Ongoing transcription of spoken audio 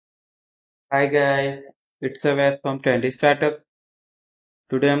Hi guys, it's Avas from Trendy Startup.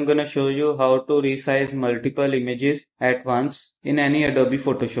 Today I'm gonna show you how to resize multiple images at once in any Adobe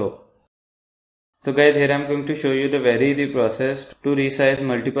Photoshop. So guys, here I'm going to show you the very easy process to resize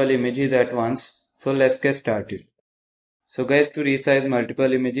multiple images at once. So let's get started. So guys, to resize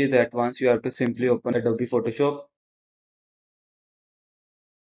multiple images at once, you have to simply open Adobe Photoshop.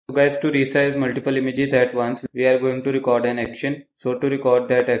 So guys, to resize multiple images at once, we are going to record an action. So to record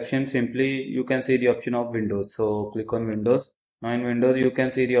that action, simply you can see the option of Windows. So click on Windows. Now in Windows, you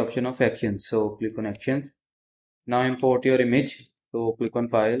can see the option of Actions. So click on Actions. Now import your image. So click on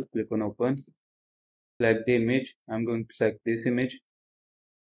File, click on Open. Select the image. I'm going to select this image.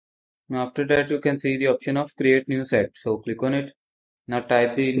 Now after that, you can see the option of Create New Set. So click on it. Now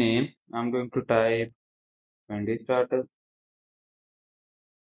type the name. I'm going to type Wendy Starter.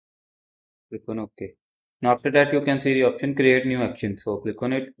 Click on OK. Now after that, you can see the option Create New Action. So click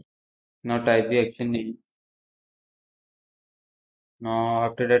on it. Now type the action name. Now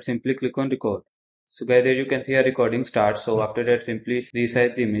after that, simply click on Record. So guys, there you can see a recording starts. So after that, simply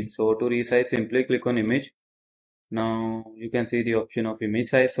resize the image. So to resize, simply click on Image. Now you can see the option of image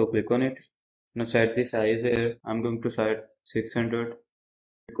size. So click on it. Now set the size here. I'm going to set 600.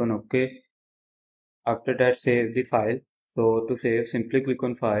 Click on OK. After that, save the file. So to save, simply click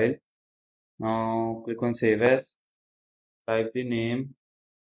on File. Now click on Save As. Type the name.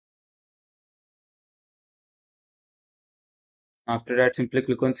 After that, simply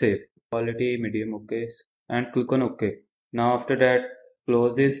click on Save. Quality medium, OK, and click on OK. Now after that,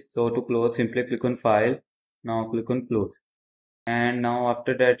 close this. So to close, simply click on File. Now click on Close. And now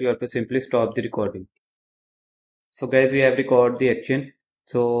after that, you have to simply stop the recording. So guys, we have recorded the action.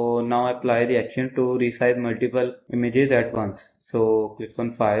 So now apply the action to resize multiple images at once. So click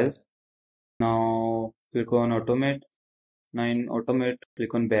on Files. Now click on Automate. Now in Automate,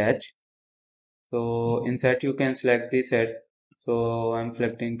 click on Batch. So in set, you can select the set. So I'm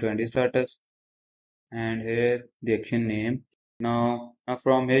selecting 20 starters. And here the action name. Now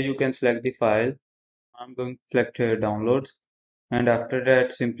from here you can select the file. I'm going to select here downloads, and after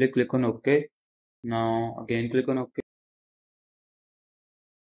that simply click on OK. Now again click on OK.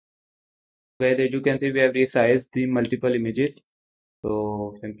 Okay, there you can see we have resized the multiple images.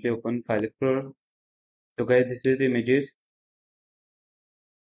 So simply open File Explorer. So guys, this is the images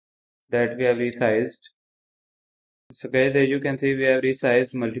that we have resized. So guys, there you can see we have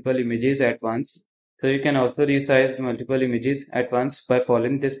resized multiple images at once. So you can also resize multiple images at once by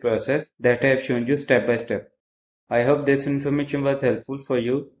following this process that I have shown you step by step. I hope this information was helpful for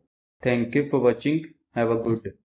you. Thank you for watching. Have a good day.